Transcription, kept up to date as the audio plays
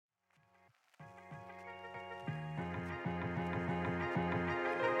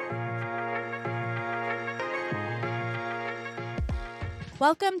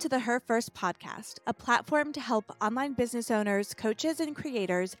Welcome to the Her First podcast, a platform to help online business owners, coaches, and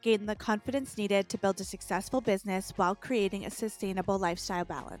creators gain the confidence needed to build a successful business while creating a sustainable lifestyle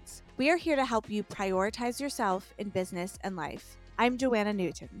balance. We are here to help you prioritize yourself in business and life. I'm Joanna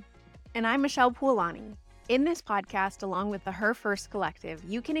Newton. And I'm Michelle Puolani. In this podcast, along with the Her First Collective,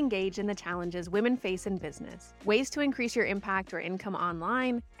 you can engage in the challenges women face in business, ways to increase your impact or income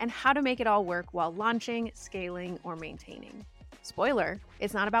online, and how to make it all work while launching, scaling, or maintaining. Spoiler,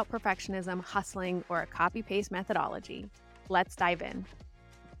 it's not about perfectionism, hustling, or a copy-paste methodology. Let's dive in.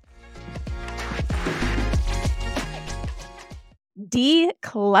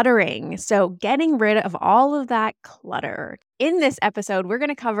 Decluttering. So getting rid of all of that clutter. In this episode, we're going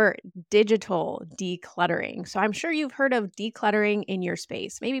to cover digital decluttering. So I'm sure you've heard of decluttering in your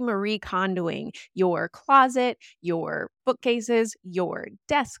space, maybe Marie Kondoing your closet, your bookcases, your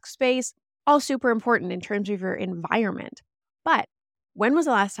desk space, all super important in terms of your environment. But when was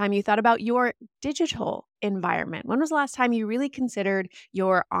the last time you thought about your digital environment? When was the last time you really considered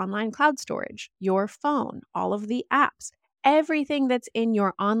your online cloud storage, your phone, all of the apps? Everything that's in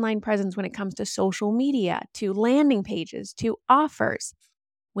your online presence when it comes to social media, to landing pages, to offers.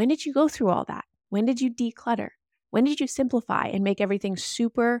 When did you go through all that? When did you declutter? When did you simplify and make everything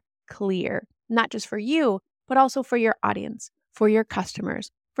super clear, not just for you, but also for your audience, for your customers,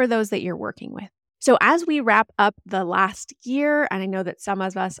 for those that you're working with? So as we wrap up the last year, and I know that some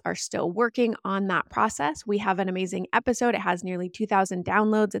of us are still working on that process, we have an amazing episode. It has nearly 2,000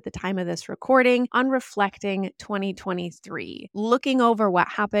 downloads at the time of this recording on reflecting 2023, looking over what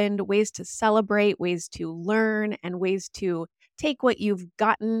happened, ways to celebrate, ways to learn, and ways to take what you've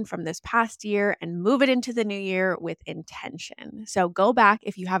gotten from this past year and move it into the new year with intention. So go back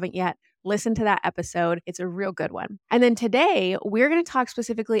if you haven't yet. Listen to that episode. It's a real good one. And then today, we're going to talk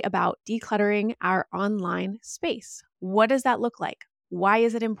specifically about decluttering our online space. What does that look like? Why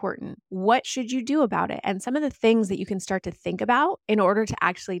is it important? What should you do about it? And some of the things that you can start to think about in order to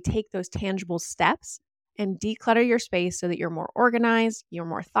actually take those tangible steps and declutter your space so that you're more organized, you're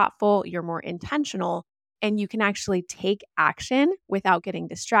more thoughtful, you're more intentional, and you can actually take action without getting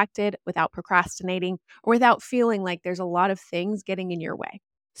distracted, without procrastinating, or without feeling like there's a lot of things getting in your way.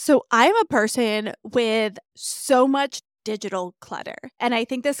 So I'm a person with so much digital clutter. And I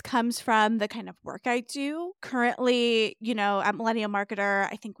think this comes from the kind of work I do. Currently, at Millennial Marketer,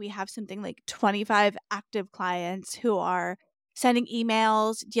 I think we have something like 25 active clients who are sending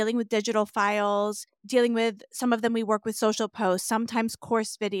emails, dealing with digital files, dealing with some of them we work with social posts, sometimes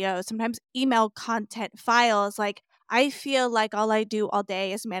course videos, sometimes email content files. Like I feel like all I do all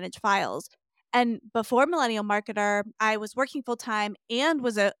day is manage files. And before Millennial Marketer, I was working full time and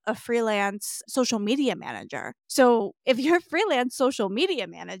was a freelance social media manager. So if you're a freelance social media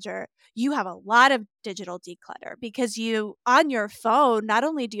manager, you have a lot of digital declutter because you, on your phone, not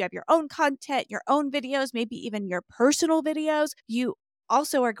only do you have your own content, your own videos, maybe even your personal videos, you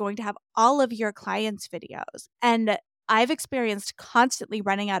also are going to have all of your clients' videos. And I've experienced constantly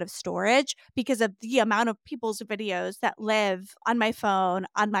running out of storage because of the amount of people's videos that live on my phone,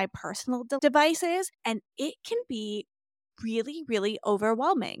 on my personal devices, and it can be really, really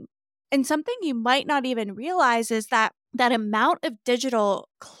overwhelming. And something you might not even realize is that amount of digital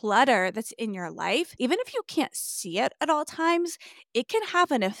clutter that's in your life, even if you can't see it at all times, it can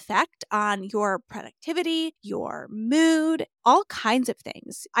have an effect on your productivity, your mood, all kinds of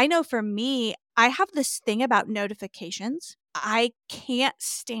things. I know for me, I have this thing about notifications. I can't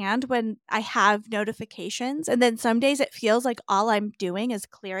stand when I have notifications. And then some days it feels like all I'm doing is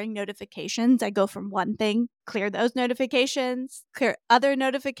clearing notifications. I go from one thing, clear those notifications, clear other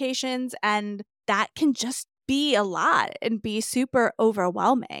notifications, and that can just be a lot and be super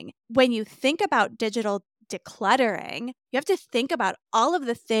overwhelming. When you think about digital decluttering, you have to think about all of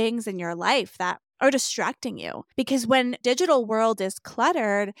the things in your life that are distracting you, because when digital world is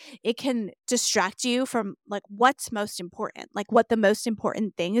cluttered, it can distract you from like what's most important, like what the most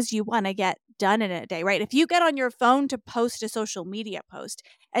important things you want to get done in a day, right? If you get on your phone to post a social media post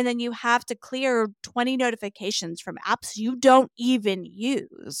and then you have to clear 20 notifications from apps you don't even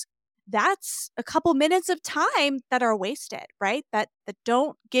use, that's a couple minutes of time that are wasted, right? That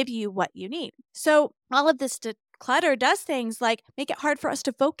don't give you what you need. So all of this clutter does things like make it hard for us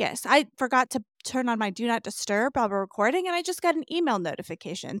to focus. I forgot to turn on my do not disturb while we're recording, and I just got an email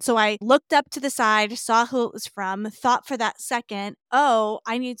notification. So I looked up to the side, saw who it was from, thought for that second, oh,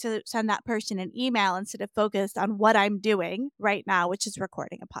 I need to send that person an email instead of focused on what I'm doing right now, which is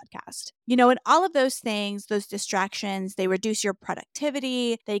recording a podcast. And all of those things, those distractions, they reduce your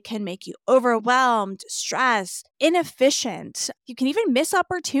productivity. They can make you overwhelmed, stressed, inefficient. You can even miss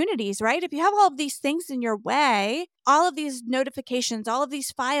opportunities, right? If you have all of these things in your way, all of these notifications, all of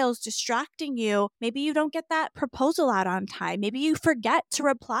these files distracting you. Maybe you don't get that proposal out on time. Maybe you forget to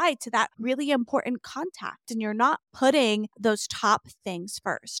reply to that really important contact and you're not putting those top things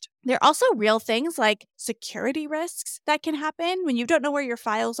first. There are also real things like security risks that can happen when you don't know where your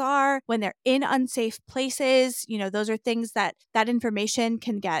files are, when they're in unsafe places. Those are things that information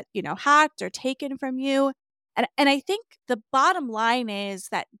can get, hacked or taken from you. And I think the bottom line is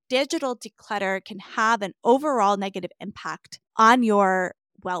that digital declutter can have an overall negative impact on your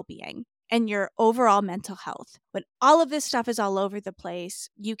well-being and your overall mental health. When all of this stuff is all over the place,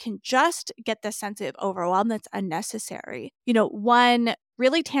 you can just get the sense of overwhelm that's unnecessary. One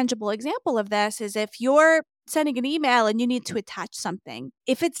really tangible example of this is if you're sending an email and you need to attach something.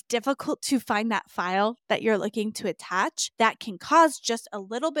 If it's difficult to find that file that you're looking to attach, that can cause just a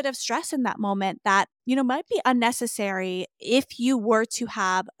little bit of stress in that moment that, might be unnecessary if you were to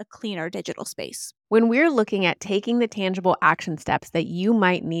have a cleaner digital space. When we're looking at taking the tangible action steps that you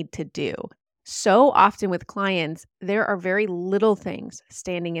might need to do, so often with clients, there are very little things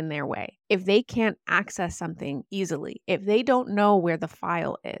standing in their way. If they can't access something easily, if they don't know where the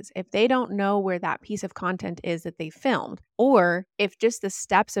file is, if they don't know where that piece of content is that they filmed, or if just the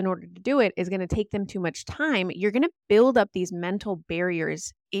steps in order to do it is going to take them too much time, you're going to build up these mental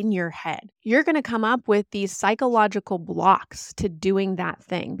barriers in your head. You're going to come up with these psychological blocks to doing that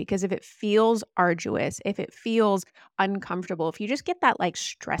thing because if it feels arduous, if it feels uncomfortable, if you just get that like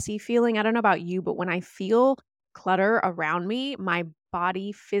stressy feeling, I don't know about you, but when I feel clutter around me, my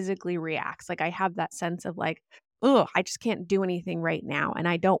body physically reacts. Like I have that sense of like, oh, I just can't do anything right now. And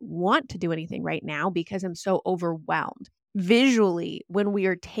I don't want to do anything right now because I'm so overwhelmed. Visually, when we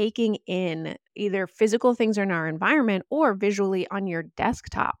are taking in either physical things in our environment or visually on your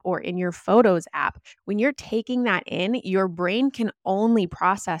desktop or in your Photos app, when you're taking that in, your brain can only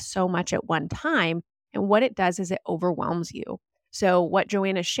process so much at one time. And what it does is it overwhelms you. So what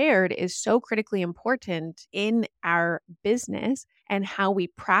Joanna shared is so critically important in our business and how we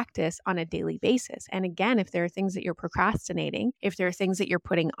practice on a daily basis. And again, if there are things that you're procrastinating, if there are things that you're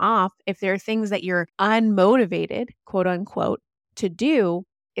putting off, if there are things that you're unmotivated, quote unquote, to do,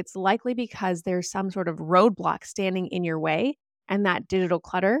 it's likely because there's some sort of roadblock standing in your way. And that digital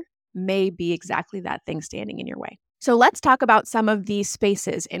clutter may be exactly that thing standing in your way. So let's talk about some of these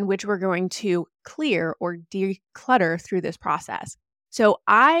spaces in which we're going to clear or declutter through this process. So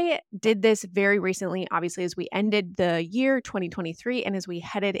I did this very recently, obviously, as we ended the year 2023 and as we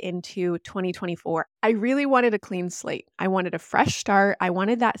headed into 2024. I really wanted a clean slate. I wanted a fresh start. I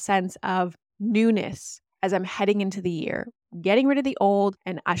wanted that sense of newness as I'm heading into the year, getting rid of the old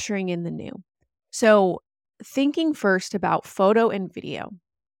and ushering in the new. So thinking first about photo and video.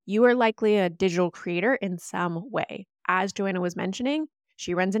 You are likely a digital creator in some way. As Joanna was mentioning,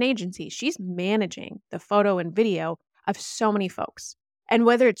 she runs an agency. She's managing the photo and video of so many folks. And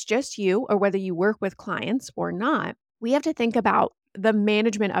whether it's just you or whether you work with clients or not, we have to think about the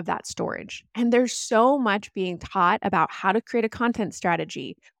management of that storage. And there's so much being taught about how to create a content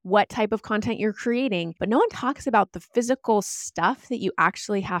strategy, what type of content you're creating, but no one talks about the physical stuff that you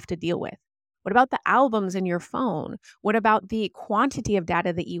actually have to deal with. What about the albums in your phone? What about the quantity of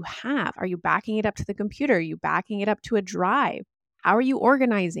data that you have? Are you backing it up to the computer? Are you backing it up to a drive? How are you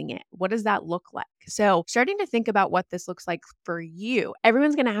organizing it? What does that look like? So starting to think about what this looks like for you.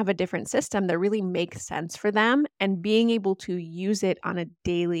 Everyone's going to have a different system that really makes sense for them, and being able to use it on a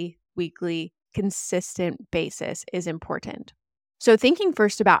daily, weekly, consistent basis is important. So thinking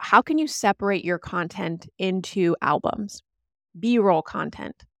first about how can you separate your content into albums, B-roll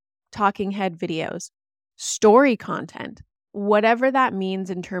content, talking head videos, story content, whatever that means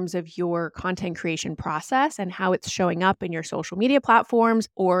in terms of your content creation process and how it's showing up in your social media platforms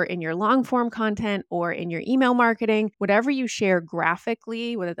or in your long form content or in your email marketing, whatever you share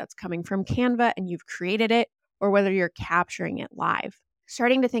graphically, whether that's coming from Canva and you've created it or whether you're capturing it live.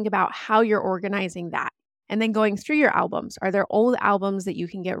 Starting to think about how you're organizing that and then going through your albums. Are there old albums that you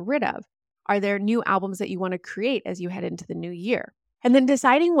can get rid of? Are there new albums that you want to create as you head into the new year? And then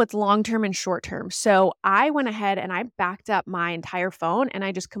deciding what's long-term and short-term. So I went ahead and I backed up my entire phone and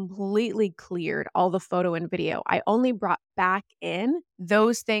I just completely cleared all the photo and video. I only brought back in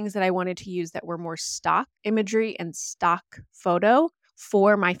those things that I wanted to use that were more stock imagery and stock photo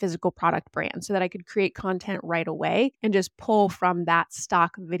for my physical product brand so that I could create content right away and just pull from that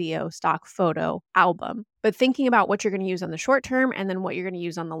stock video, stock photo album. But thinking about what you're going to use on the short term and then what you're going to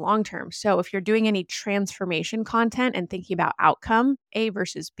use on the long term. So if you're doing any transformation content and thinking about outcome, A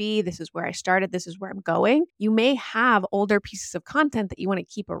versus B, this is where I started, this is where I'm going, you may have older pieces of content that you want to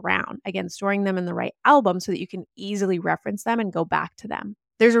keep around. Again, storing them in the right album so that you can easily reference them and go back to them.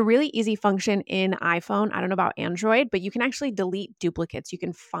 There's a really easy function in iPhone. I don't know about Android, but you can actually delete duplicates. You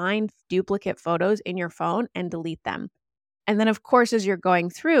can find duplicate photos in your phone and delete them. And then, of course, as you're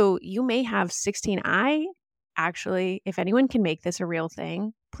going through, you may have 16. Actually, if anyone can make this a real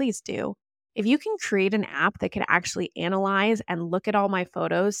thing, please do. If you can create an app that can actually analyze and look at all my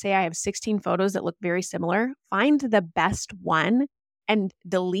photos, say I have 16 photos that look very similar, find the best one and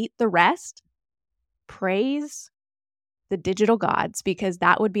delete the rest, praise the digital gods, because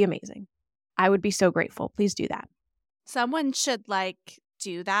that would be amazing. I would be so grateful. Please do that. Someone should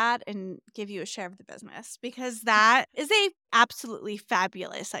do that and give you a share of the business, because that is a absolutely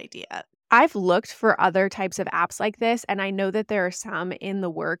fabulous idea. I've looked for other types of apps like this, and I know that there are some in the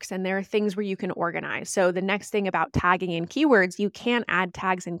works, and there are things where you can organize. So the next thing about tagging in keywords, you can add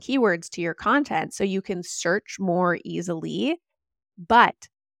tags and keywords to your content so you can search more easily. But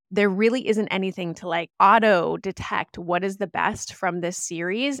there really isn't anything to auto detect what is the best from this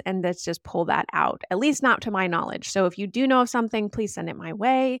series, and let's just pull that out, at least not to my knowledge. So if you do know of something, please send it my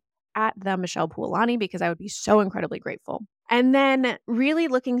way at the Michelle Puolani, because I would be so incredibly grateful. And then really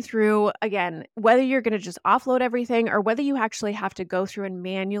looking through, again, whether you're going to just offload everything or whether you actually have to go through and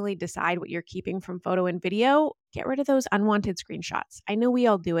manually decide what you're keeping from photo and video, get rid of those unwanted screenshots. I know we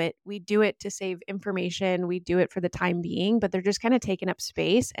all do it. We do it to save information. We do it for the time being, but they're just kind of taking up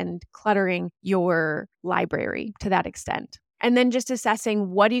space and cluttering your library to that extent. And then just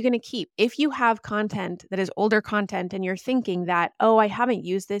assessing, what are you going to keep? If you have content that is older content and you're thinking that, oh, I haven't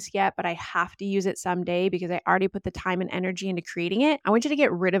used this yet, but I have to use it someday because I already put the time and energy into creating it, I want you to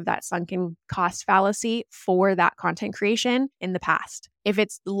get rid of that sunken cost fallacy for that content creation in the past. If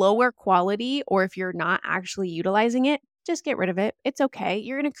it's lower quality or if you're not actually utilizing it, just get rid of it. It's okay.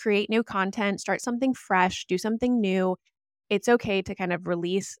 You're going to create new content, start something fresh, do something new. It's okay to kind of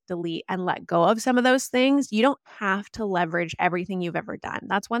release, delete, and let go of some of those things. You don't have to leverage everything you've ever done.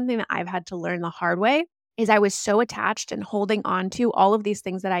 That's one thing that I've had to learn the hard way, is I was so attached and holding on to all of these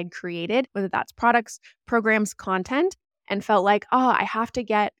things that I'd created, whether that's products, programs, content, and felt like, oh, I have to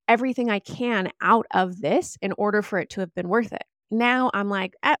get everything I can out of this in order for it to have been worth it. Now I'm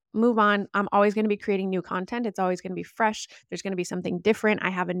like, move on. I'm always going to be creating new content. It's always going to be fresh. There's going to be something different.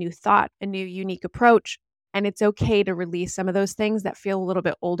 I have a new thought, a new unique approach. And it's okay to release some of those things that feel a little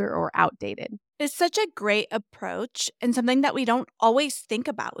bit older or outdated. It's such a great approach and something that we don't always think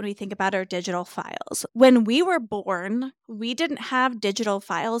about when we think about our digital files. When we were born, we didn't have digital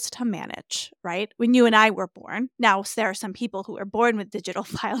files to manage, right? When you and I were born. Now, there are some people who are born with digital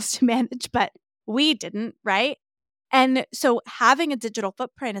files to manage, but we didn't, right? And so having a digital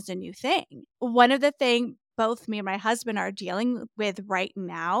footprint is a new thing. One of the things both me and my husband are dealing with right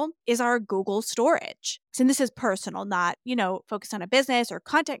now is our Google storage. And this is personal, not, focused on a business or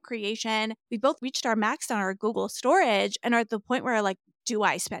content creation. We both reached our max on our Google storage and are at the point where do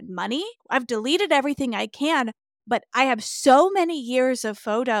I spend money? I've deleted everything I can, but I have so many years of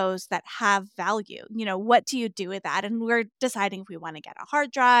photos that have value. What do you do with that? And we're deciding if we want to get a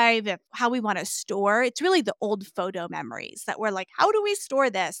hard drive, how we want to store. It's really the old photo memories that we're like, how do we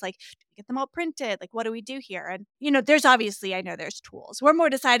store this? Do we get them all printed? What do we do here? And, there's obviously, I know there's tools. We're more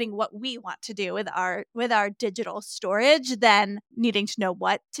deciding what we want to do with our digital storage than needing to know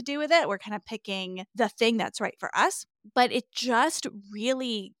what to do with it. We're kind of picking the thing that's right for us. But it just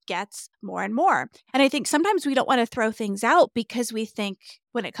really gets more and more. And I think sometimes we don't want to throw things out because we think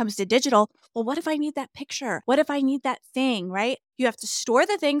when it comes to digital, well, what if I need that picture? What if I need that thing, right? You have to store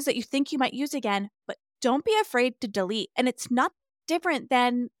the things that you think you might use again, but don't be afraid to delete. And it's not different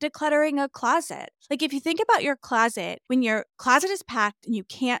than decluttering a closet. If you think about your closet, when your closet is packed and you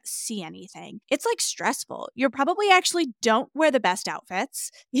can't see anything, it's stressful. You probably actually don't wear the best outfits.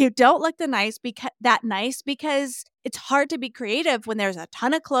 You don't look that nice because it's hard to be creative when there's a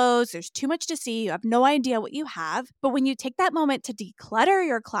ton of clothes, there's too much to see, you have no idea what you have. But when you take that moment to declutter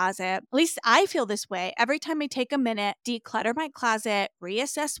your closet, at least I feel this way. Every time I take a minute, declutter my closet,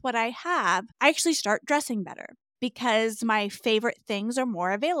 reassess what I have, I actually start dressing better, because my favorite things are more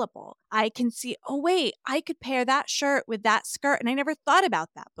available. I can see, oh, wait, I could pair that shirt with that skirt. And I never thought about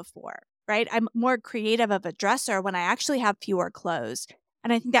that before, right? I'm more creative of a dresser when I actually have fewer clothes.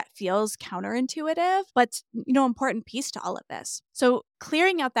 And I think that feels counterintuitive, but important piece to all of this. So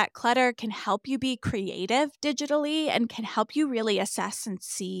clearing out that clutter can help you be creative digitally and can help you really assess and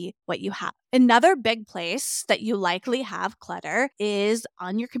see what you have. Another big place that you likely have clutter is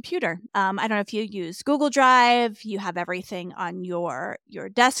on your computer. I don't know if you use Google Drive, you have everything on your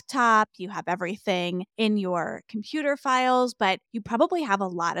desktop, you have everything in your computer files, but you probably have a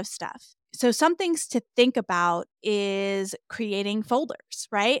lot of stuff. So some things to think about is creating folders,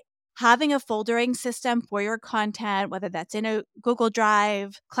 right? having a foldering system for your content, whether that's in a Google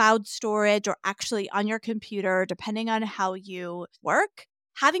Drive, cloud storage, or actually on your computer, depending on how you work,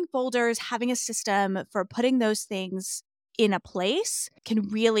 having folders, having a system for putting those things in a place can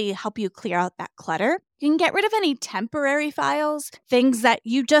really help you clear out that clutter. You can get rid of any temporary files, things that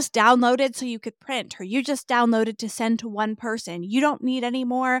you just downloaded so you could print, or you just downloaded to send to one person. You don't need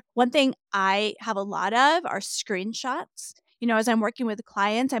anymore. One thing I have a lot of are screenshots. As I'm working with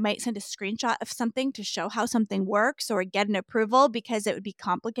clients, I might send a screenshot of something to show how something works or get an approval because it would be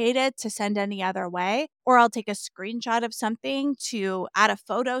complicated to send any other way. Or I'll take a screenshot of something to add a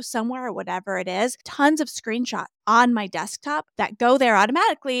photo somewhere or whatever it is. Tons of screenshots on my desktop that go there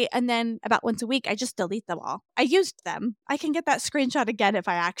automatically. And then about once a week, I just delete them all. I used them. I can get that screenshot again if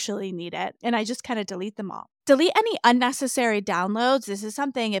I actually need it. And I just kind of delete them all. Delete any unnecessary downloads. This is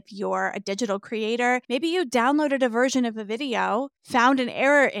something if you're a digital creator, maybe you downloaded a version of a video, found an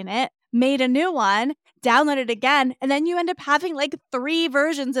error in it, made a new one, download it again, and then you end up having like 3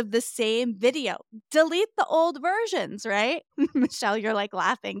 versions of the same video. Delete the old versions, right? Michelle, you're like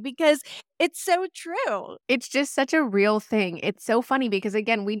laughing because it's so true. It's just such a real thing. It's so funny because,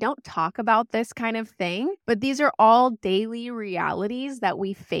 again, we don't talk about this kind of thing, but these are all daily realities that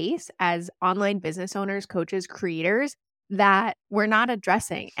we face as online business owners, coaches, creators that we're not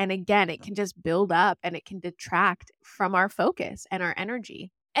addressing. And again, it can just build up and it can detract from our focus and our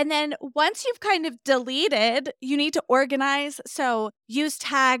energy. And then once you've kind of deleted, you need to organize. So use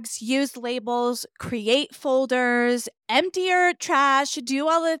tags, use labels, create folders, empty your trash, do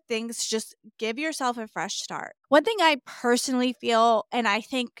all the things, just give yourself a fresh start. One thing I personally feel, and I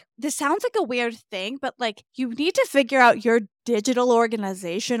think this sounds like a weird thing, but like you need to figure out your digital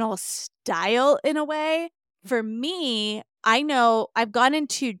organizational style in a way. For me, I know I've gone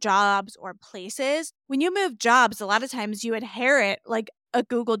into jobs or places. When you move jobs, a lot of times you inherit like a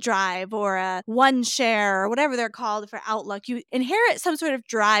Google Drive or a OneShare or whatever they're called for Outlook. You inherit some sort of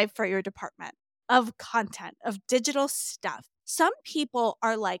drive for your department of content, of digital stuff. Some people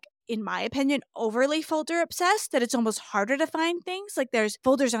are like, in my opinion, overly folder obsessed that it's almost harder to find things. Like there's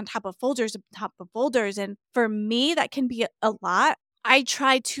folders on top of folders on top of folders. And for me, that can be a lot. I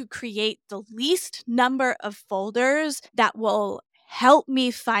try to create the least number of folders that will help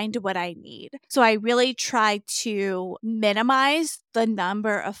me find what I need. So I really try to minimize the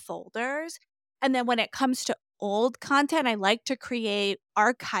number of folders. And then when it comes to old content, I like to create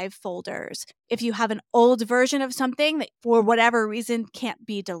archive folders. If you have an old version of something that for whatever reason can't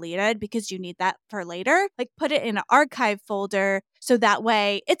be deleted because you need that for later, like put it in an archive folder so that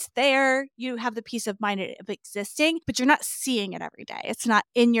way it's there. You have the peace of mind of existing, but you're not seeing it every day. It's not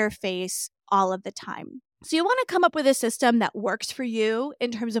in your face all of the time. So you want to come up with a system that works for you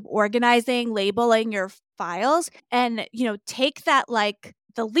in terms of organizing, labeling your files, and, take that like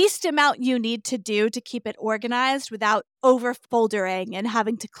the least amount you need to do to keep it organized without over foldering and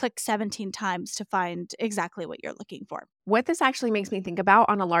having to click 17 times to find exactly what you're looking for. What this actually makes me think about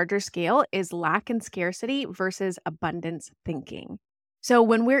on a larger scale is lack and scarcity versus abundance thinking. So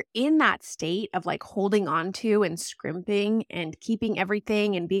when we're in that state of like holding on to and scrimping and keeping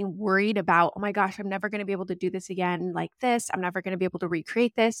everything and being worried about, oh my gosh, I'm never going to be able to do this again like this. I'm never going to be able to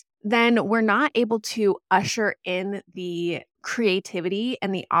recreate this. Then we're not able to usher in the creativity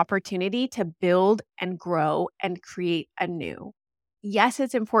and the opportunity to build and grow and create anew. Yes,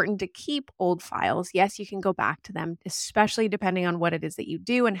 it's important to keep old files. Yes, you can go back to them, especially depending on what it is that you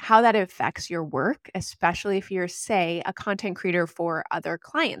do and how that affects your work, especially if you're, say, a content creator for other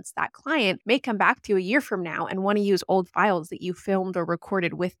clients. That client may come back to you a year from now and want to use old files that you filmed or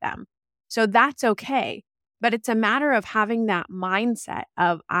recorded with them. So that's okay. But it's a matter of having that mindset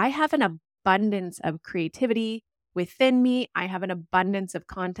of, I have an abundance of creativity within me. I have an abundance of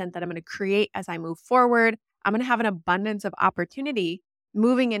content that I'm going to create as I move forward. I'm going to have an abundance of opportunity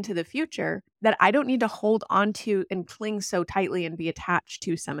moving into the future that I don't need to hold on to and cling so tightly and be attached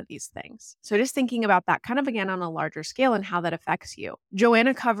to some of these things. So just thinking about that kind of again on a larger scale and how that affects you.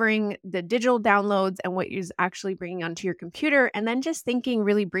 Joanna covering the digital downloads and what you're actually bringing onto your computer, and then just thinking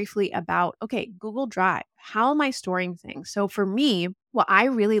really briefly about, okay, Google Drive, how am I storing things? So for me, what I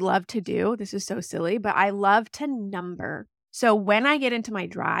really love to do, this is so silly, but I love to number. So when I get into my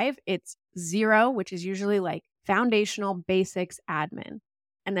Drive, it's 0, which is usually like foundational basics admin,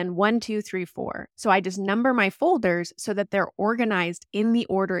 and then 1, 2, 3, 4. So I just number my folders so that they're organized in the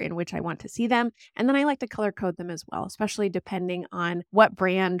order in which I want to see them. And then I like to color code them as well, especially depending on what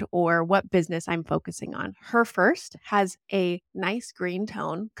brand or what business I'm focusing on. Her First has a nice green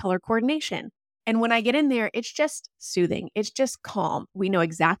tone color coordination. And when I get in there, it's just soothing. It's just calm. We know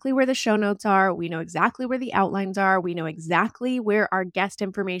exactly where the show notes are. We know exactly where the outlines are. We know exactly where our guest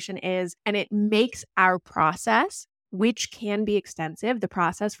information is. And it makes our process, which can be extensive. The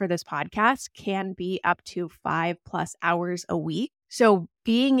process for this podcast can be up to 5+ hours a week. So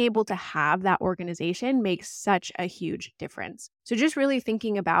being able to have that organization makes such a huge difference. So just really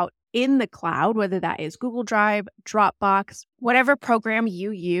thinking about in the cloud, whether that is Google Drive, Dropbox, whatever program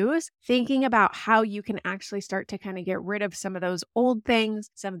you use, thinking about how you can actually start to kind of get rid of some of those old things,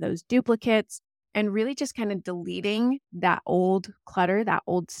 some of those duplicates, and really just kind of deleting that old clutter, that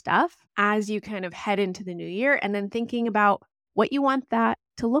old stuff as you kind of head into the new year, and then thinking about what you want that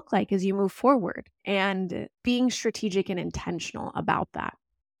to look like as you move forward and being strategic and intentional about that.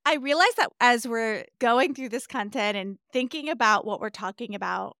 I realize that as we're going through this content and thinking about what we're talking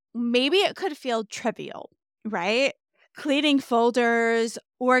about, maybe it could feel trivial, right? Cleaning folders,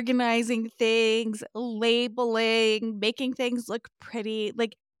 organizing things, labeling, making things look pretty.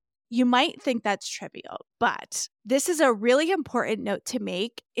 Like, you might think that's trivial, but this is a really important note to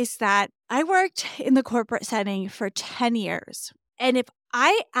make is that I worked in the corporate setting for 10 years. And if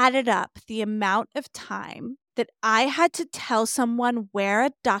I added up the amount of time that I had to tell someone where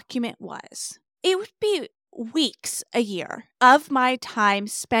a document was, it would be weeks a year of my time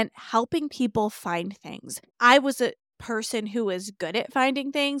spent helping people find things. I was a person who was good at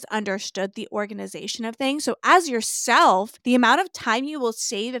finding things, understood the organization of things. So as yourself, the amount of time you will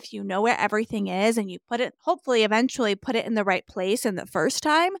save if you know where everything is and you put it, hopefully eventually put it in the right place in the first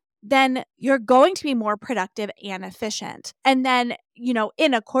time, then you're going to be more productive and efficient. And then,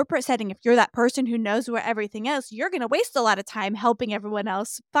 in a corporate setting, if you're that person who knows where everything is, you're going to waste a lot of time helping everyone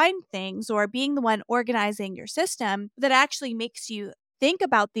else find things or being the one organizing your system. That actually makes you think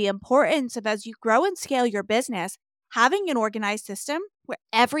about the importance of, as you grow and scale your business, having an organized system where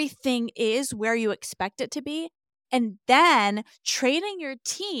everything is where you expect it to be, and then training your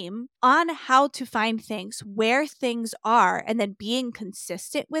team on how to find things, where things are, and then being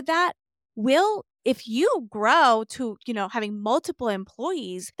consistent with that will, if you grow to, having multiple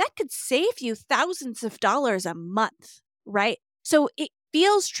employees, that could save you thousands of dollars a month, right? So it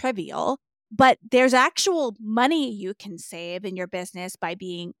feels trivial, but there's actual money you can save in your business by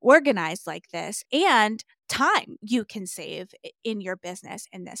being organized like this, and time you can save in your business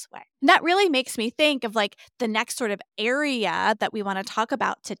in this way. And that really makes me think of like the next sort of area that we want to talk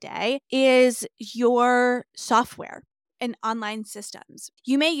about today is your software and online systems.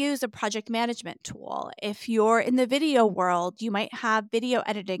 You may use a project management tool. If you're in the video world, you might have video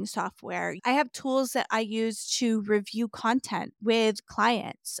editing software. I have tools that I use to review content with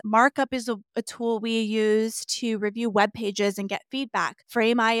clients. Markup is a tool we use to review web pages and get feedback.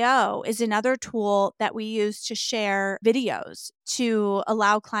 Frame.io is another tool that we use to share videos to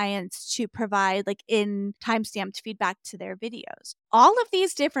allow clients to provide like in timestamped feedback to their videos. All of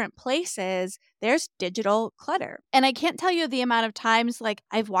these different places, there's digital clutter. And I can't tell you the amount of times like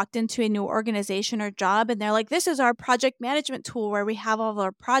I've walked into a new organization or job and they're like, this is our project management tool where we have all of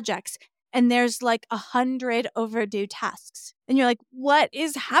our projects. And there's like 100 overdue tasks. And you're like, what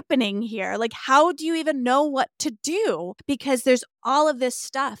is happening here? Like, how do you even know what to do? Because there's all of this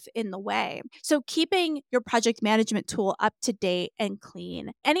stuff in the way. So keeping your project management tool up to date and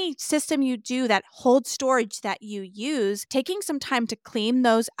clean. Any system you do that holds storage that you use, taking some time to clean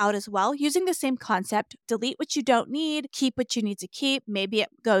those out as well, using the same concept, delete what you don't need, keep what you need to keep. Maybe it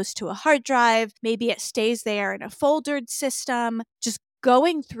goes to a hard drive. Maybe it stays there in a foldered system. Just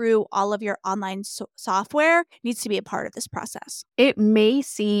going through all of your online software needs to be a part of this process. It may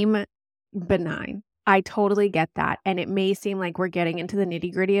seem benign. I totally get that. And it may seem like we're getting into the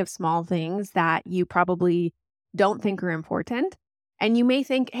nitty-gritty of small things that you probably don't think are important. And you may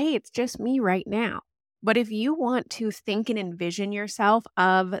think, hey, it's just me right now. But if you want to think and envision yourself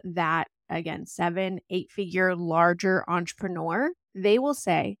of that, again, 7-8-figure larger entrepreneur, they will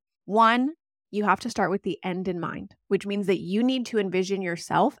say, one, you have to start with the end in mind, which means that you need to envision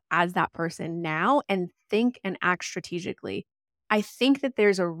yourself as that person now and think and act strategically. I think that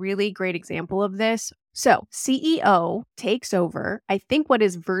there's a really great example of this. So CEO takes over, I think what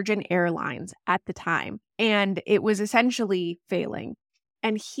is Virgin Airlines at the time, and it was essentially failing.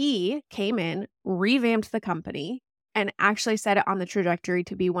 And he came in, revamped the company, and actually set it on the trajectory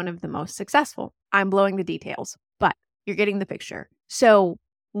to be one of the most successful. I'm blowing the details, but you're getting the picture. So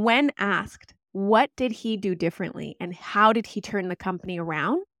when asked, what did he do differently and how did he turn the company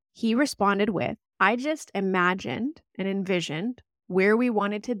around? He responded with, I just imagined and envisioned where we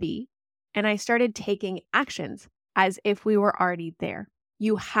wanted to be, and I started taking actions as if we were already there.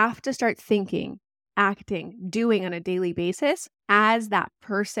 You have to start thinking acting, doing on a daily basis as that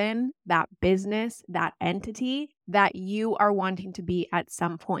person, that business, that entity that you are wanting to be at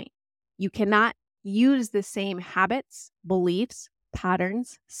some point. You cannot use the same habits, beliefs,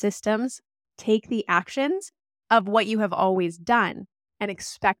 patterns, systems, take the actions of what you have always done and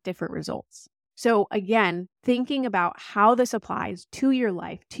expect different results. So again, thinking about how this applies to your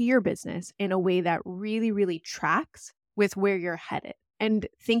life, to your business in a way that really, really tracks with where you're headed. And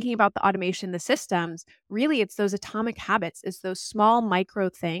thinking about the automation, the systems, really it's those atomic habits, it's those small micro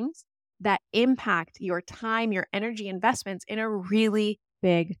things that impact your time, your energy investments in a really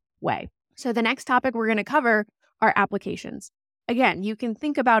big way. So the next topic we're going to cover are applications. Again, you can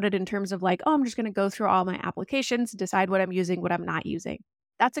think about it in terms of like, oh, I'm just going to go through all my applications, decide what I'm using, what I'm not using.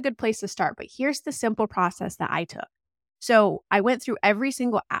 That's a good place to start. But here's the simple process that I took. So I went through every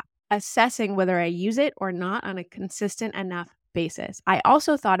single app, assessing whether I use it or not on a consistent enough basis. I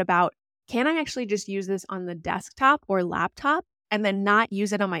also thought about, can I actually just use this on the desktop or laptop and then not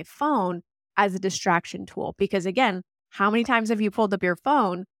use it on my phone as a distraction tool? Because again, how many times have you pulled up your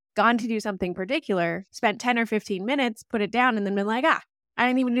phone, gone to do something particular, spent 10 or 15 minutes, put it down, and then been like, I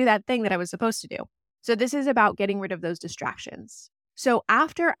didn't even do that thing that I was supposed to do. So this is about getting rid of those distractions. So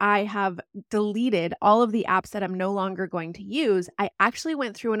after I have deleted all of the apps that I'm no longer going to use, I actually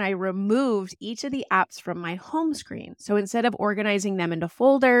went through and I removed each of the apps from my home screen. So instead of organizing them into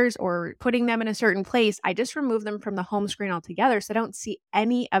folders or putting them in a certain place, I just removed them from the home screen altogether so I don't see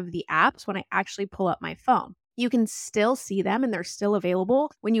any of the apps when I actually pull up my phone. You can still see them and they're still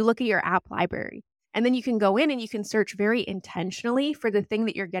available when you look at your app library. And then you can go in and you can search very intentionally for the thing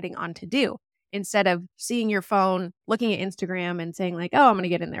that you're getting on to do, instead of seeing your phone, looking at Instagram and saying like, oh, I'm going to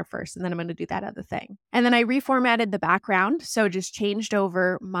get in there first and then I'm going to do that other thing. And then I reformatted the background. So just changed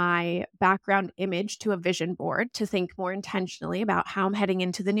over my background image to a vision board to think more intentionally about how I'm heading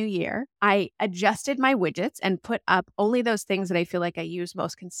into the new year. I adjusted my widgets and put up only those things that I feel like I use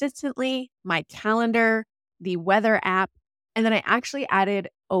most consistently, my calendar, the weather app. And then I actually added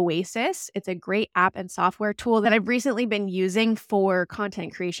Oasis. It's a great app and software tool that I've recently been using for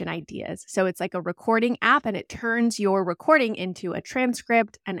content creation ideas. So it's like a recording app and it turns your recording into a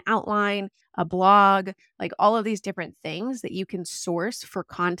transcript, an outline, a blog, like all of these different things that you can source for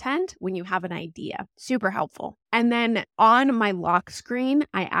content when you have an idea. Super helpful. And then on my lock screen,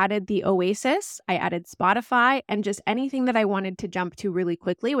 I added the Oasis, I added Spotify, and just anything that I wanted to jump to really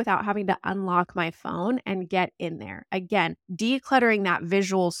quickly without having to unlock my phone and get in there. Again, decluttering that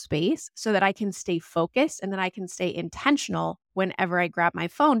visual space so that I can stay focused and that I can stay intentional whenever I grab my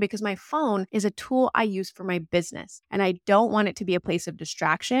phone, because my phone is a tool I use for my business. And I don't want it to be a place of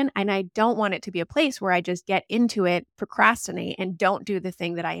distraction. And I don't want it to be a place where I just get into it, procrastinate, and don't do the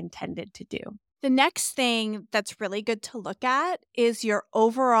thing that I intended to do. The next thing that's really good to look at is your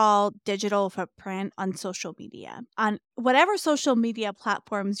overall digital footprint on social media. On whatever social media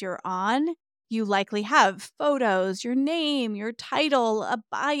platforms you're on, you likely have photos, your name, your title, a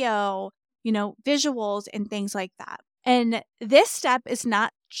bio, visuals and things like that. And this step is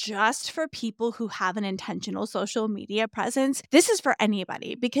not just for people who have an intentional social media presence. This is for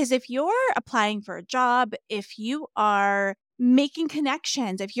anybody, because if you're applying for a job, if you are making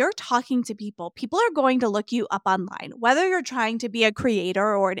connections, if you're talking to people, people are going to look you up online, whether you're trying to be a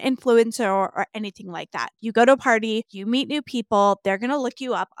creator or an influencer or anything like that. You go to a party, you meet new people, they're going to look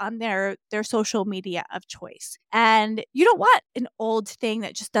you up on their social media of choice. And you don't want an old thing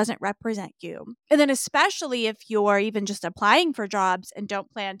that just doesn't represent you. And then especially if you're even just applying for jobs and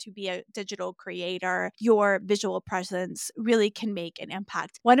don't plan to be a digital creator, your visual presence really can make an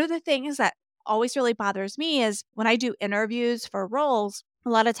impact. One of the things that always really bothers me is when I do interviews for roles, a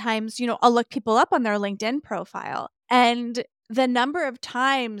lot of times, I'll look people up on their LinkedIn profile, and the number of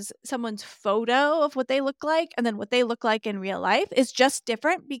times someone's photo of what they look like and then what they look like in real life is just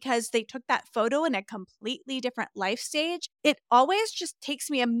different because they took that photo in a completely different life stage. It always just takes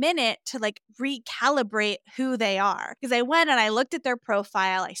me a minute to recalibrate who they are, because I went and I looked at their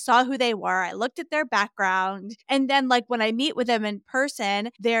profile, I saw who they were, I looked at their background, and then when I meet with them in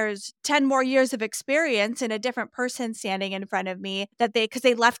person, there's 10 more years of experience in a different person standing in front of me because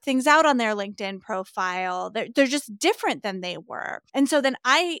they left things out on their LinkedIn profile. They're just different than they were. And so then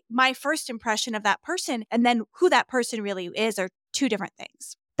my first impression of that person and then who that person really is are two different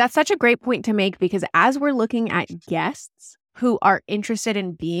things. That's such a great point to make, because as we're looking at guests who are interested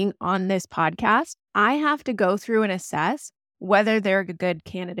in being on this podcast, I have to go through and assess whether they're a good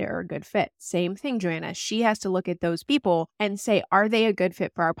candidate or a good fit. Same thing, Joanna. She has to look at those people and say, are they a good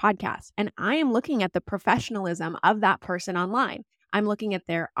fit for our podcast? And I am looking at the professionalism of that person online. I'm looking at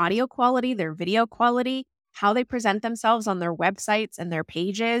their audio quality, their video quality. how they present themselves on their websites and their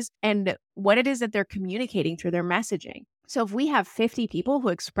pages, and what it is that they're communicating through their messaging. So if we have 50 people who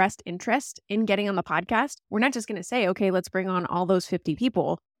expressed interest in getting on the podcast, we're not just going to say, okay, let's bring on all those 50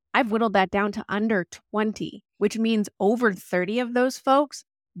 people. I've whittled that down to under 20, which means over 30 of those folks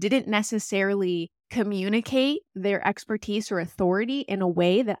didn't necessarily communicate their expertise or authority in a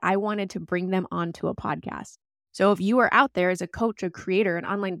way that I wanted to bring them onto a podcast. So if you are out there as a coach, a creator, an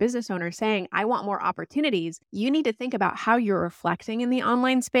online business owner saying, I want more opportunities, you need to think about how you're reflecting in the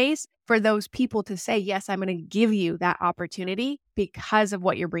online space for those people to say, yes, I'm going to give you that opportunity because of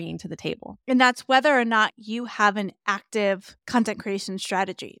what you're bringing to the table. And that's whether or not you have an active content creation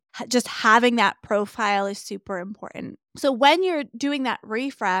strategy. Just having that profile is super important. So when you're doing that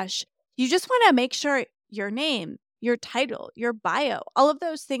refresh, you just want to make sure your name, your title, your bio, all of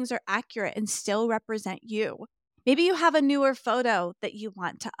those things are accurate and still represent you. Maybe you have a newer photo that you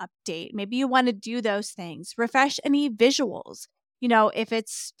want to update. Maybe you want to do those things. Refresh any visuals. If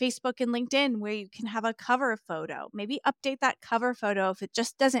it's Facebook and LinkedIn where you can have a cover photo, maybe update that cover photo if it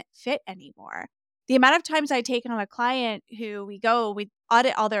just doesn't fit anymore. The amount of times I take on a client who we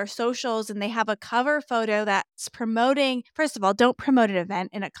audit all their socials and they have a cover photo that's promoting, first of all, don't promote an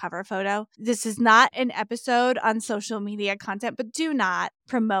event in a cover photo. This is not an episode on social media content, but do not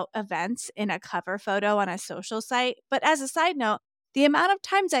promote events in a cover photo on a social site. But as a side note, the amount of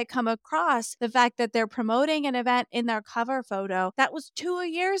times I come across the fact that they're promoting an event in their cover photo that was 2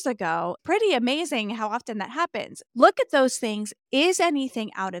 years ago, pretty amazing how often that happens. Look at those things. Is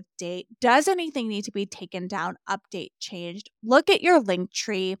anything out of date? Does anything need to be taken down, update, changed? Look at your link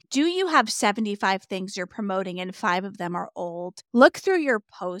tree. Do you have 75 things you're promoting and 5 of them are old? Look through your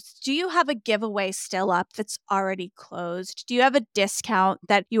posts. Do you have a giveaway still up that's already closed? Do you have a discount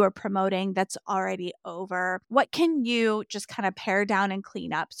that you are promoting that's already over? What can you just kind of pare down and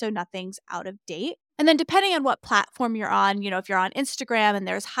clean up so nothing's out of date? And then depending on what platform you're on, if you're on Instagram and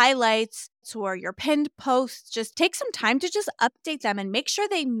there's highlights or your pinned posts, just take some time to just update them and make sure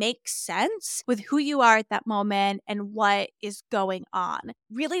they make sense with who you are at that moment and what is going on.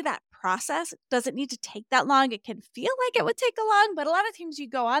 Really, that process doesn't need to take that long. It can feel like it would take a long, but a lot of times you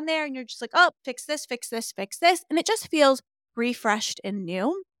go on there and you're just like, oh, fix this, fix this, fix this. And it just feels refreshed and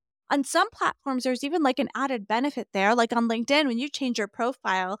new. On some platforms, there's even like an added benefit there. Like on LinkedIn, when you change your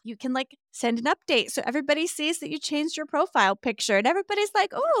profile, you can like send an update. So everybody sees that you changed your profile picture and everybody's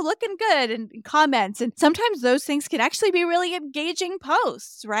like, oh, looking good, and comments. And sometimes those things can actually be really engaging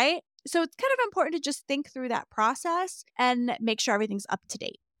posts, right? So it's kind of important to just think through that process and make sure everything's up to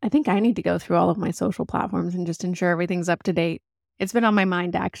date. I think I need to go through all of my social platforms and just ensure everything's up to date. It's been on my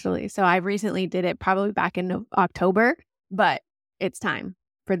mind actually. So I recently did it probably back in October, but it's time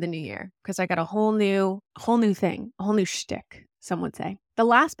for the new year because I got a whole new thing, a whole new shtick, some would say. The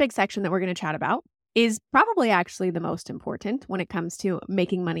last big section that we're going to chat about is probably actually the most important when it comes to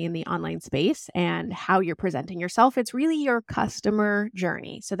making money in the online space and how you're presenting yourself. It's really your customer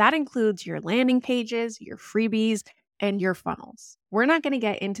journey. So that includes your landing pages, your freebies, and your funnels. We're not going to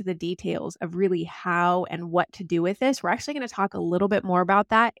get into the details of really how and what to do with this. We're actually going to talk a little bit more about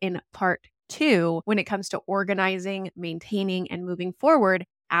that in part 2 when it comes to organizing, maintaining, and moving forward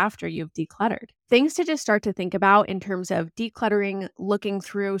after you've decluttered. Things to just start to think about in terms of decluttering, looking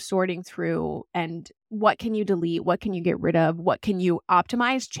through, sorting through, and what can you delete? What can you get rid of? What can you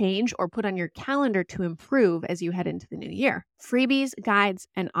optimize, change, or put on your calendar to improve as you head into the new year? Freebies, guides,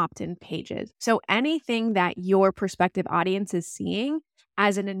 and opt-in pages. So anything that your prospective audience is seeing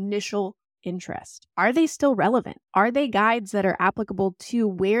as an initial interest, are they still relevant? Are they guides that are applicable to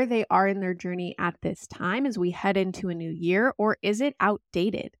where they are in their journey at this time as we head into a new year, or is it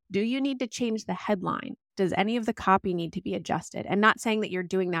outdated? Do you need to change the headline? Does any of the copy need to be adjusted? And not saying that you're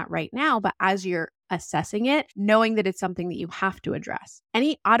doing that right now, but as you're assessing it, knowing that it's something that you have to address.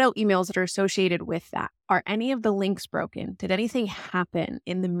 Any auto emails that are associated with that. Are any of the links broken? Did anything happen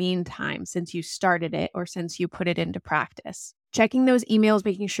in the meantime since you started it or since you put it into practice? Checking those emails,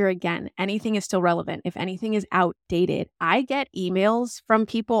 making sure, again, anything is still relevant. If anything is outdated, I get emails from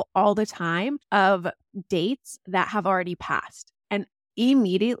people all the time of dates that have already passed. And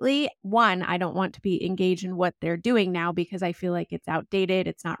immediately, one, I don't want to be engaged in what they're doing now because I feel like it's outdated,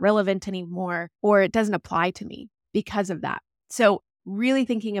 it's not relevant anymore, or it doesn't apply to me because of that. So really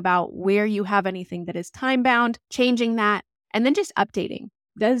thinking about where you have anything that is time-bound, changing that, and then just updating.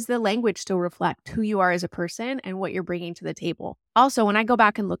 Does the language still reflect who you are as a person and what you're bringing to the table? Also, when I go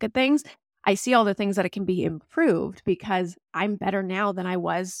back and look at things, I see all the things that it can be improved because I'm better now than I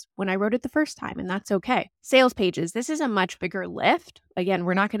was when I wrote it the first time, and that's okay. Sales pages. This is a much bigger lift. Again,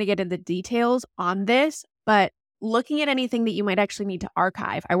 we're not going to get into the details on this, but looking at anything that you might actually need to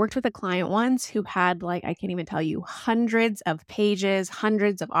archive. I worked with a client once who had I can't even tell you, hundreds of pages,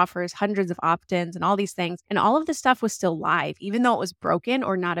 hundreds of offers, hundreds of opt-ins and all these things. And all of this stuff was still live, even though it was broken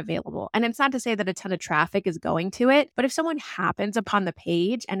or not available. And it's not to say that a ton of traffic is going to it, but if someone happens upon the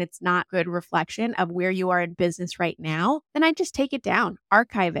page and it's not good reflection of where you are in business right now, then I just take it down,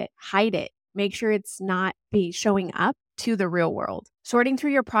 archive it, hide it, make sure it's not be showing up to the real world. Sorting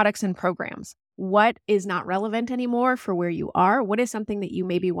through your products and programs. What is not relevant anymore for where you are? What is something that you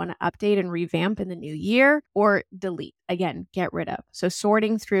maybe want to update and revamp in the new year or delete? Again, get rid of. So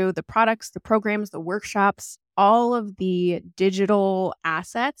sorting through the products, the programs, the workshops, all of the digital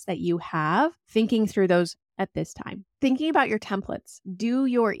assets that you have, thinking through those at this time. Thinking about your templates. Do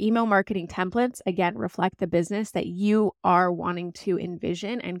your email marketing templates, again, reflect the business that you are wanting to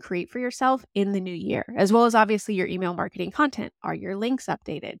envision and create for yourself in the new year, as well as obviously your email marketing content. Are your links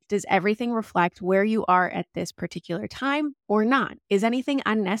updated? Does everything reflect where you are at this particular time or not? Is anything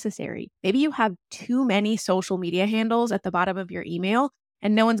unnecessary? Maybe you have too many social media handles at the bottom of your email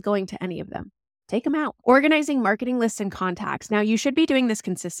and no one's going to any of them. Take them out. Organizing marketing lists and contacts. Now, you should be doing this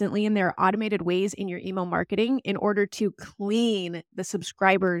consistently, and there are automated ways in your email marketing in order to clean the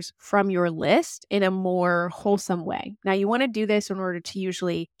subscribers from your list in a more wholesome way. Now, you want to do this in order to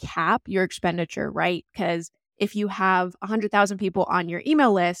usually cap your expenditure, right? Because if you have 100,000 people on your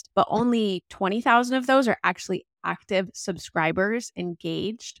email list, but only 20,000 of those are actually active subscribers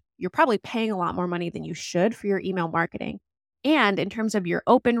engaged, you're probably paying a lot more money than you should for your email marketing. And in terms of your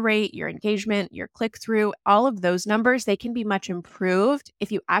open rate, your engagement, your click-through, all of those numbers, they can be much improved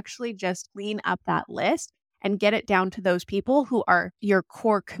if you actually just clean up that list and get it down to those people who are your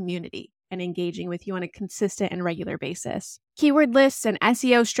core community and engaging with you on a consistent and regular basis. Keyword lists and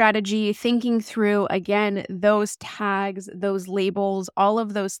SEO strategy, thinking through, again, those tags, those labels, all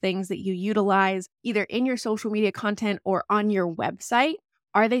of those things that you utilize either in your social media content or on your website.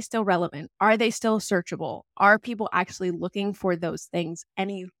 Are they still relevant? Are they still searchable? Are people actually looking for those things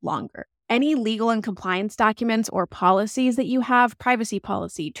any longer? Any legal and compliance documents or policies that you have, privacy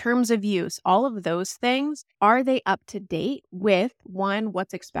policy, terms of use, all of those things, are they up to date with, one,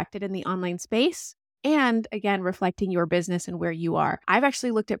 what's expected in the online space? And again, reflecting your business and where you are. I've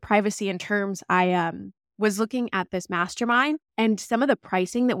actually looked at privacy and terms. I was looking at this mastermind, and some of the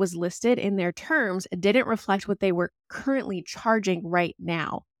pricing that was listed in their terms didn't reflect what they were currently charging right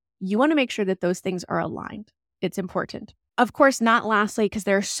now. You want to make sure that those things are aligned. It's important. Of course, not lastly, because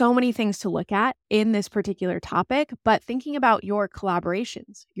there are so many things to look at in this particular topic, but thinking about your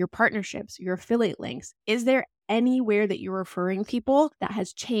collaborations, your partnerships, your affiliate links. Is there anywhere that you're referring people that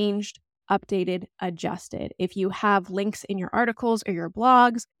has changed, updated, adjusted? If you have links in your articles or your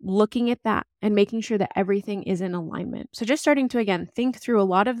blogs, looking at that and making sure that everything is in alignment. So just starting to, again, think through a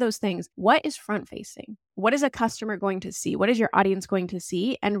lot of those things. What is front facing? What is a customer going to see? What is your audience going to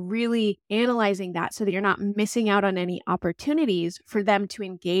see? And really analyzing that so that you're not missing out on any opportunities for them to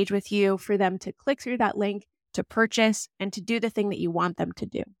engage with you, for them to click through that link, to purchase, and to do the thing that you want them to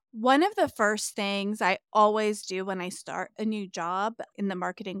do. One of the first things I always do when I start a new job in the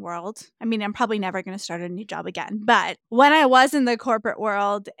marketing world, I mean, I'm probably never going to start a new job again, but when I was in the corporate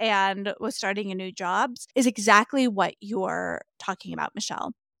world and was starting a new job, is exactly what you're talking about,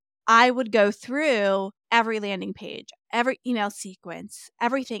 Michelle. I would go through every landing page, every email sequence,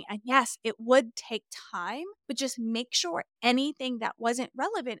 everything. And yes, it would take time, but just make sure anything that wasn't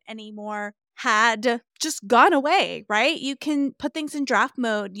relevant anymore had just gone away, right? You can put things in draft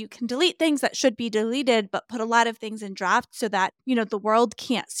mode. You can delete things that should be deleted, but put a lot of things in draft so that, the world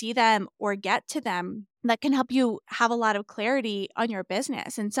can't see them or get to them. That can help you have a lot of clarity on your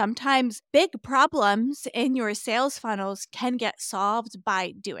business. And sometimes big problems in your sales funnels can get solved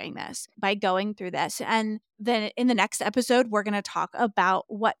by doing this, by going through this. And then in the next episode, we're going to talk about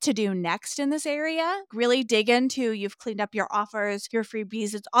what to do next in this area. Really dig into, you've cleaned up your offers, your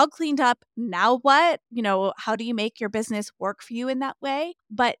freebies, it's all cleaned up. Now what? How do you make your business work for you in that way?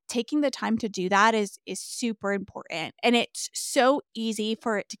 But taking the time to do that is super important. And it's so easy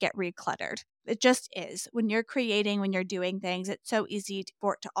for it to get recluttered. It just is. When you're creating, when you're doing things, it's so easy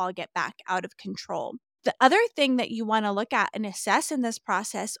for it to all get back out of control. The other thing that you want to look at and assess in this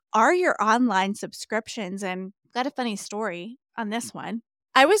process are your online subscriptions. And I've got a funny story on this one.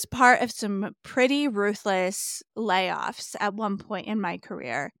 I was part of some pretty ruthless layoffs at one point in my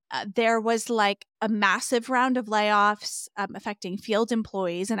career. There was like a massive round of layoffs affecting field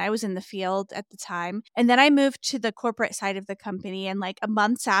employees, and I was in the field at the time. And then I moved to the corporate side of the company, and like a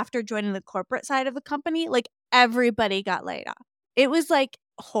month after joining the corporate side of the company, like everybody got laid off. It was like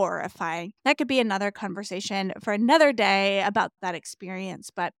horrifying. That could be another conversation for another day about that experience.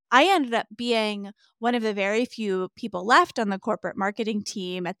 But I ended up being one of the very few people left on the corporate marketing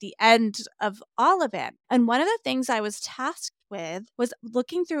team at the end of all of it. And one of the things I was tasked with was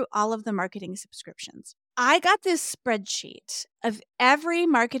looking through all of the marketing subscriptions. I got this spreadsheet of every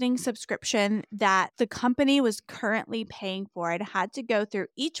marketing subscription that the company was currently paying for. And had to go through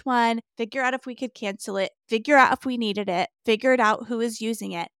each one, figure out if we could cancel it, figure out if we needed it, figure out who was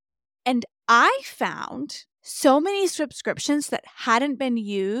using it. And I found so many subscriptions that hadn't been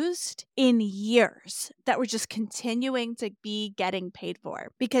used in years that were just continuing to be getting paid for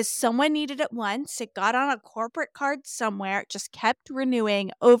because someone needed it once. It got on a corporate card somewhere, it just kept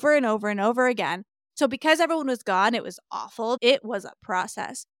renewing over and over and over again. So because everyone was gone, it was awful. It was a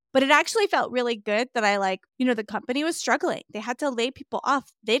process. But it actually felt really good that the company was struggling. They had to lay people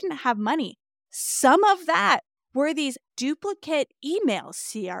off. They didn't have money. Some of that were these duplicate email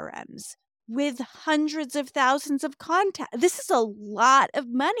CRMs with hundreds of thousands of contacts. This is a lot of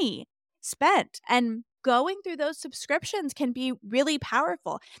money spent. And going through those subscriptions can be really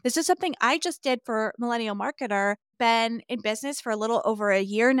powerful. This is something I just did for Millennial Marketer. Been in business for a little over a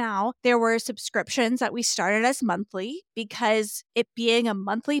year now. There were subscriptions that we started as monthly because it being a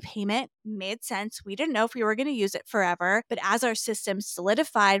monthly payment made sense. We didn't know if we were going to use it forever, but as our system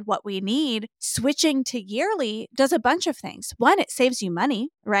solidified what we need, switching to yearly does a bunch of things. One, it saves you money,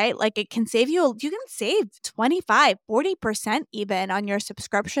 right? Like it can save you can save 25, 40% even on your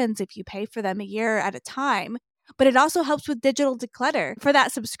subscriptions if you pay for them a year at a time. But it also helps with digital declutter. For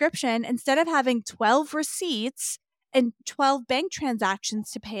that subscription, instead of having 12 receipts and 12 bank transactions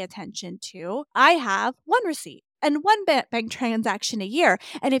to pay attention to, I have one receipt and one bank transaction a year.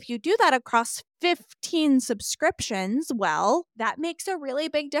 And if you do that across 15 subscriptions, well, that makes a really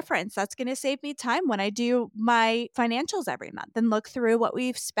big difference. That's going to save me time when I do my financials every month and look through what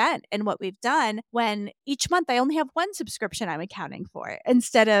we've spent and what we've done, when each month I only have one subscription I'm accounting for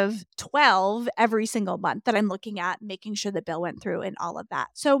instead of 12 every single month that I'm looking at, making sure the bill went through and all of that.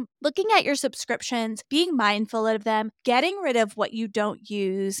 So looking at your subscriptions, being mindful of them, getting rid of what you don't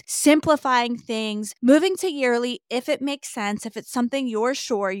use, simplifying things, moving to yearly if it makes sense, if it's something you're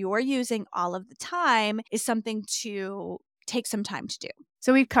sure you're using all of the time, is something to take some time to do.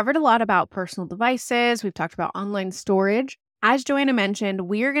 So we've covered a lot about personal devices. We've talked about online storage. As Joanna mentioned,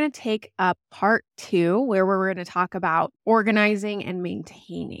 we are going to take up part 2 where we're going to talk about organizing and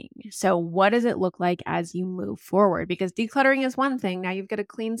maintaining. So what does it look like as you move forward? Because decluttering is one thing. Now you've got a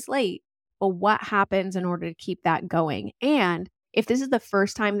clean slate. But what happens in order to keep that going? And if this is the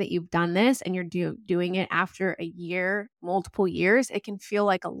first time that you've done this and you're doing it after a year, multiple years, it can feel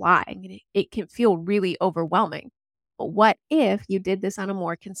like a lot. It can feel really overwhelming. But what if you did this on a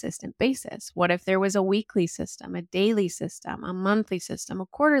more consistent basis? What if there was a weekly system, a daily system, a monthly system, a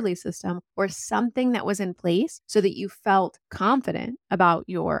quarterly system, or something that was in place so that you felt confident about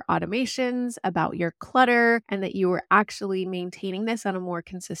your automations, about your clutter, and that you were actually maintaining this on a more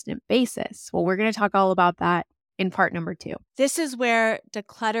consistent basis? Well, we're going to talk all about that in part number 2. This is where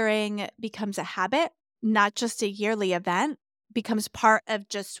decluttering becomes a habit, not just a yearly event, becomes part of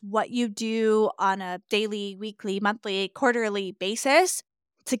just what you do on a daily, weekly, monthly, quarterly basis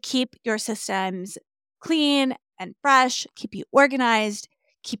to keep your systems clean and fresh, keep you organized,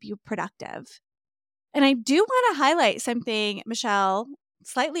 keep you productive. And I do want to highlight something, Michelle,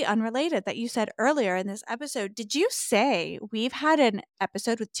 slightly unrelated, that you said earlier in this episode. Did you say we've had an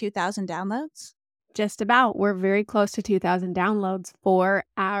episode with 2,000 downloads? Just about. We're very close to 2,000 downloads for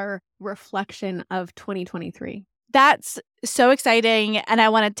our reflection of 2023. That's so exciting. And I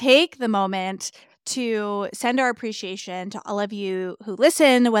want to take the moment to send our appreciation to all of you who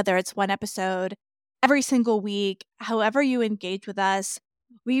listen, whether it's one episode every single week, however you engage with us.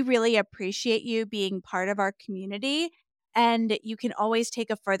 We really appreciate you being part of our community. And you can always take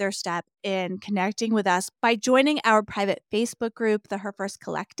a further step in connecting with us by joining our private Facebook group, the Her First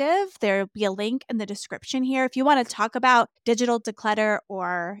Collective. There'll be a link in the description here. If you want to talk about digital declutter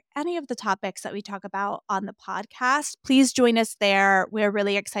or any of the topics that we talk about on the podcast, please join us there. We're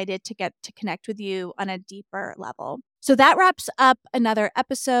really excited to get to connect with you on a deeper level. So that wraps up another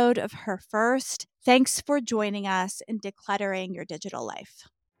episode of Her First. Thanks for joining us in decluttering your digital life.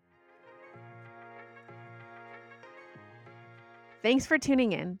 Thanks for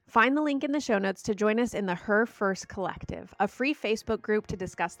tuning in. Find the link in the show notes to join us in the Her First Collective, a free Facebook group to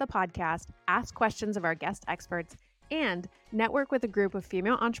discuss the podcast, ask questions of our guest experts, and network with a group of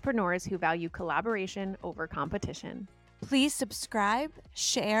female entrepreneurs who value collaboration over competition. Please subscribe,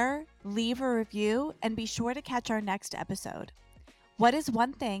 share, leave a review, and be sure to catch our next episode. What is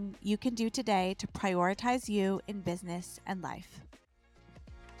one thing you can do today to prioritize you in business and life?